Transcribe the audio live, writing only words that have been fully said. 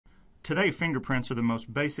Today, fingerprints are the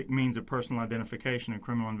most basic means of personal identification in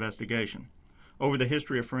criminal investigation. Over the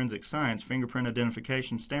history of forensic science, fingerprint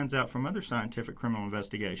identification stands out from other scientific criminal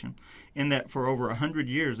investigation in that for over 100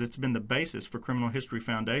 years it's been the basis for criminal history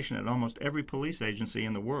foundation at almost every police agency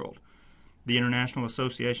in the world. The International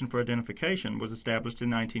Association for Identification was established in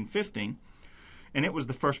 1915, and it was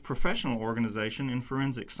the first professional organization in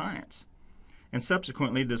forensic science. And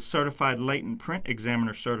subsequently, the Certified Latent Print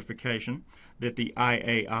Examiner certification that the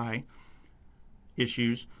IAI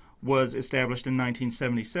issues was established in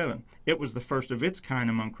 1977. It was the first of its kind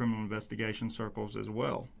among criminal investigation circles as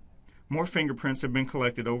well. More fingerprints have been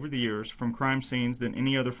collected over the years from crime scenes than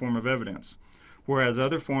any other form of evidence. Whereas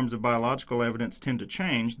other forms of biological evidence tend to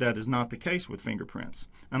change, that is not the case with fingerprints,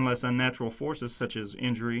 unless unnatural forces such as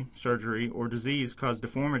injury, surgery, or disease cause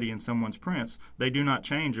deformity in someone's prints. They do not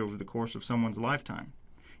change over the course of someone's lifetime.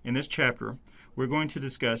 In this chapter, we're going to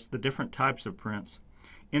discuss the different types of prints,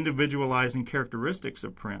 individualizing characteristics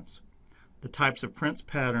of prints, the types of prints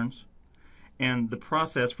patterns, and the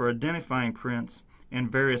process for identifying prints and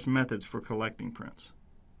various methods for collecting prints.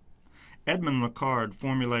 Edmond Locard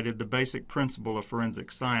formulated the basic principle of forensic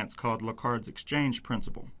science called Locard's exchange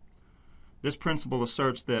principle. This principle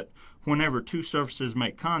asserts that whenever two surfaces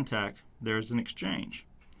make contact, there is an exchange.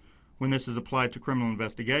 When this is applied to criminal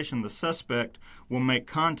investigation, the suspect will make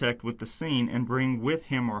contact with the scene and bring with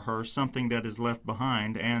him or her something that is left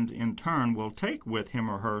behind, and in turn will take with him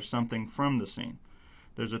or her something from the scene.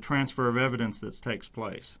 There's a transfer of evidence that takes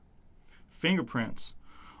place. Fingerprints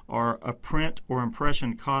are a print or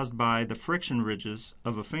impression caused by the friction ridges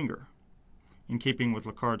of a finger. In keeping with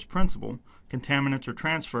Locard's principle, contaminants are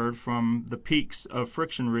transferred from the peaks of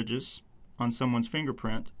friction ridges on someone's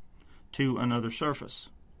fingerprint to another surface,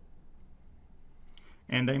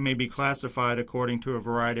 and they may be classified according to a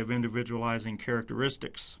variety of individualizing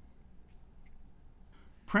characteristics.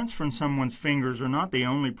 Prints from someone's fingers are not the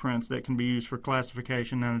only prints that can be used for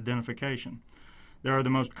classification and identification. There are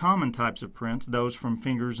the most common types of prints, those from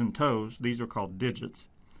fingers and toes. These are called digits.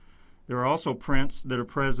 There are also prints that are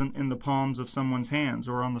present in the palms of someone's hands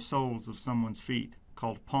or on the soles of someone's feet,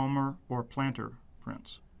 called palmar or plantar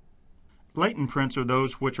prints. Latent prints are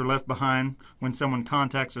those which are left behind when someone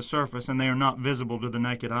contacts a surface and they are not visible to the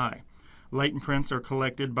naked eye. Latent prints are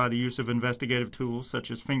collected by the use of investigative tools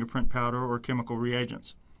such as fingerprint powder or chemical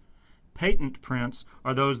reagents. Patent prints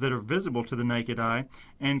are those that are visible to the naked eye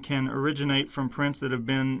and can originate from prints that have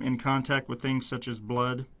been in contact with things such as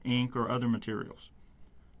blood, ink, or other materials.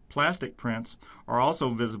 Plastic prints are also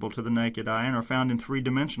visible to the naked eye and are found in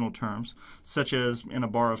three-dimensional terms, such as in a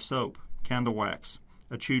bar of soap, candle wax,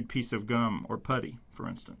 a chewed piece of gum, or putty, for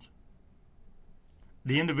instance.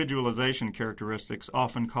 The individualization characteristics,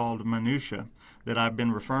 often called minutiae, that I've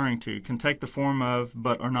been referring to can take the form of,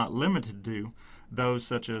 but are not limited to, those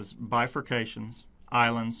such as bifurcations,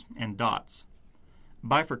 islands, and dots.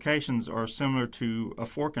 Bifurcations are similar to a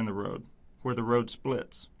fork in the road, where the road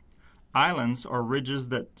splits. Islands are ridges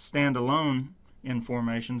that stand alone in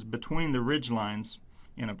formations between the ridge lines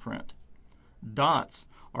in a print. Dots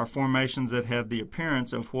are formations that have the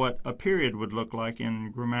appearance of what a period would look like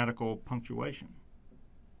in grammatical punctuation.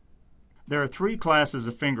 There are three classes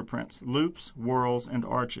of fingerprints: loops, whorls, and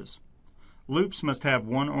arches. Loops must have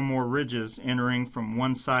one or more ridges entering from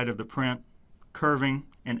one side of the print, curving,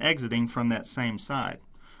 and exiting from that same side.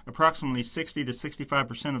 Approximately 60 to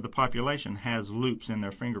 65% of the population has loops in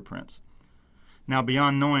their fingerprints. Now,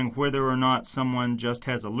 beyond knowing whether or not someone just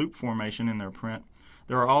has a loop formation in their print,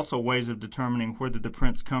 there are also ways of determining whether the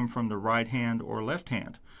prints come from the right hand or left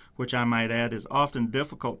hand, which I might add is often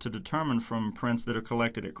difficult to determine from prints that are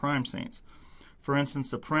collected at crime scenes. For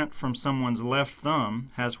instance, a print from someone's left thumb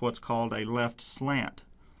has what's called a left slant.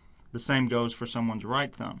 The same goes for someone's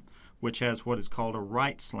right thumb, which has what is called a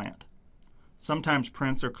right slant. Sometimes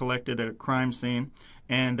prints are collected at a crime scene,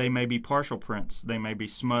 and they may be partial prints. They may be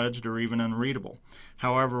smudged or even unreadable.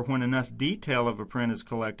 However, when enough detail of a print is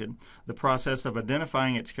collected, the process of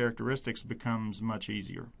identifying its characteristics becomes much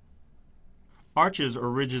easier. Arches are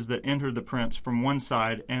ridges that enter the prints from one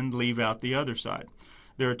side and leave out the other side.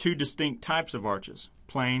 There are two distinct types of arches,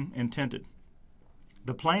 plain and tinted.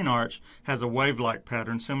 The plain arch has a wave-like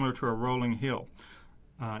pattern similar to a rolling hill.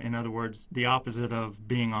 In other words, the opposite of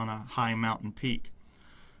being on a high mountain peak.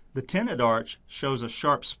 The tinted arch shows a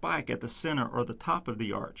sharp spike at the center or the top of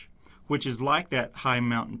the arch, which is like that high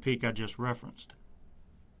mountain peak I just referenced.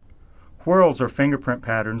 Whorls are fingerprint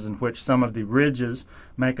patterns in which some of the ridges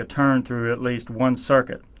make a turn through at least one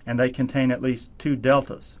circuit, and they contain at least two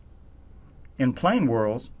deltas. In plain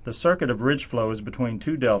whorls, the circuit of ridge flow is between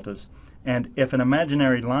two deltas, and if an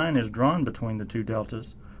imaginary line is drawn between the two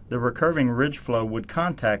deltas, the recurving ridge flow would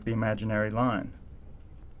contact the imaginary line.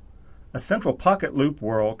 A central pocket loop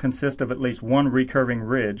whorl consists of at least one recurving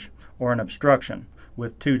ridge, or an obstruction,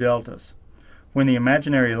 with two deltas. When the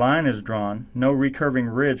imaginary line is drawn, no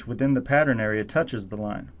recurving ridge within the pattern area touches the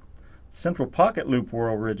line. Central pocket loop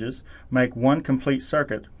whorl ridges make one complete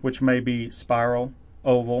circuit, which may be spiral,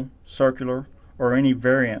 oval, circular, or any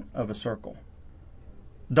variant of a circle.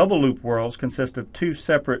 Double loop whorls consist of two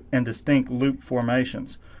separate and distinct loop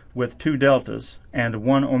formations with two deltas and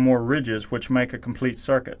one or more ridges which make a complete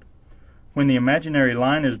circuit. When the imaginary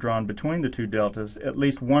line is drawn between the two deltas, at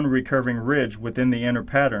least one recurving ridge within the inner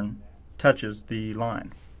pattern touches the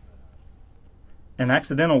line. An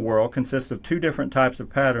accidental whorl consists of two different types of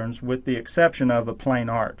patterns with the exception of a plain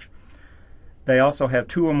arch. They also have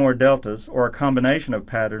two or more deltas or a combination of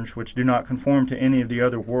patterns which do not conform to any of the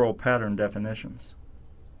other whorl pattern definitions.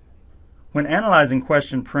 When analyzing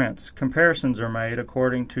question prints, comparisons are made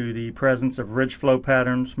according to the presence of ridge flow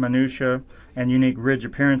patterns, minutiae, and unique ridge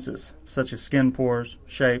appearances, such as skin pores,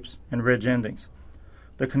 shapes, and ridge endings.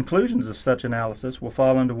 The conclusions of such analysis will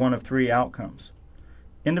fall into one of three outcomes.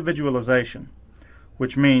 Individualization,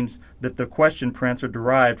 which means that the question prints are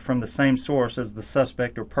derived from the same source as the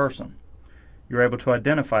suspect or person. You're able to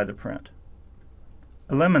identify the print.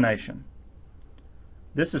 Elimination.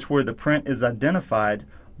 This is where the print is identified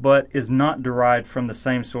but is not derived from the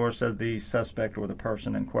same source as the suspect or the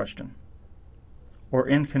person in question. Or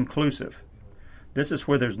inconclusive. This is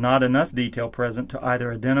where there's not enough detail present to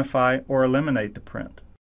either identify or eliminate the print.